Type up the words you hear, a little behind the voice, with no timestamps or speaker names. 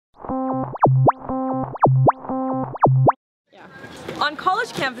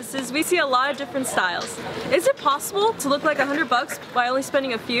college campuses, we see a lot of different styles. Is it possible to look like $100 by only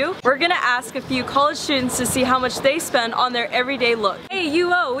spending a few? We're gonna ask a few college students to see how much they spend on their everyday look. Hey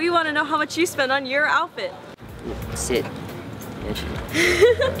UO, we wanna know how much you spend on your outfit. Sit.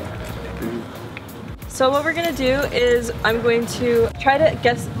 So what we're gonna do is I'm going to try to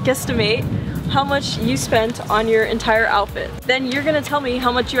guesstimate how much you spent on your entire outfit. Then you're gonna tell me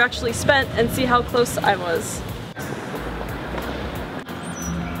how much you actually spent and see how close I was.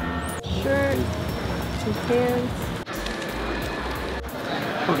 Shirt, some pants.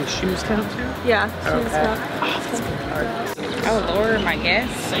 Oh, the shoes count too? Yeah, shoes count. I would lower my guess.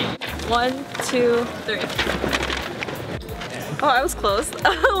 1, 2, 3. Oh, I was close. A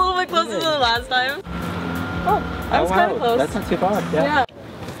little bit closer than the last time. Oh, I was kind of close. That's not too far. Yeah.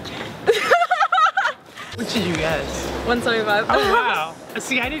 What did you guess? 175. Oh wow.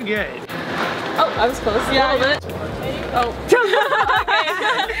 See, I did good. Oh, I was close. Yeah, a little bit. Oh.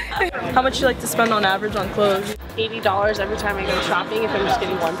 How much you like to spend on average on clothes? $80 every time I go shopping if I'm just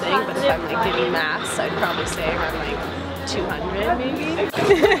getting one thing, but if I'm like getting mass, I'd probably say around like 200 maybe.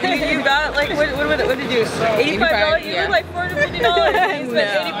 you got like what did you do? $85? You yeah. look like $450. You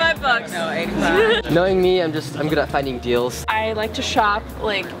spent $85. No, 85. Knowing me, I'm good at finding deals. I like to shop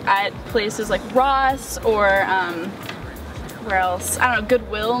like at places like Ross or where else? I don't know,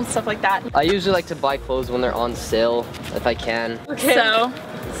 Goodwill and stuff like that. I usually like to buy clothes when they're on sale, if I can. Okay. So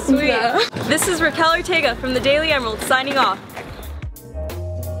sweet. Yeah. This is Raquel Ortega from the Daily Emerald signing off.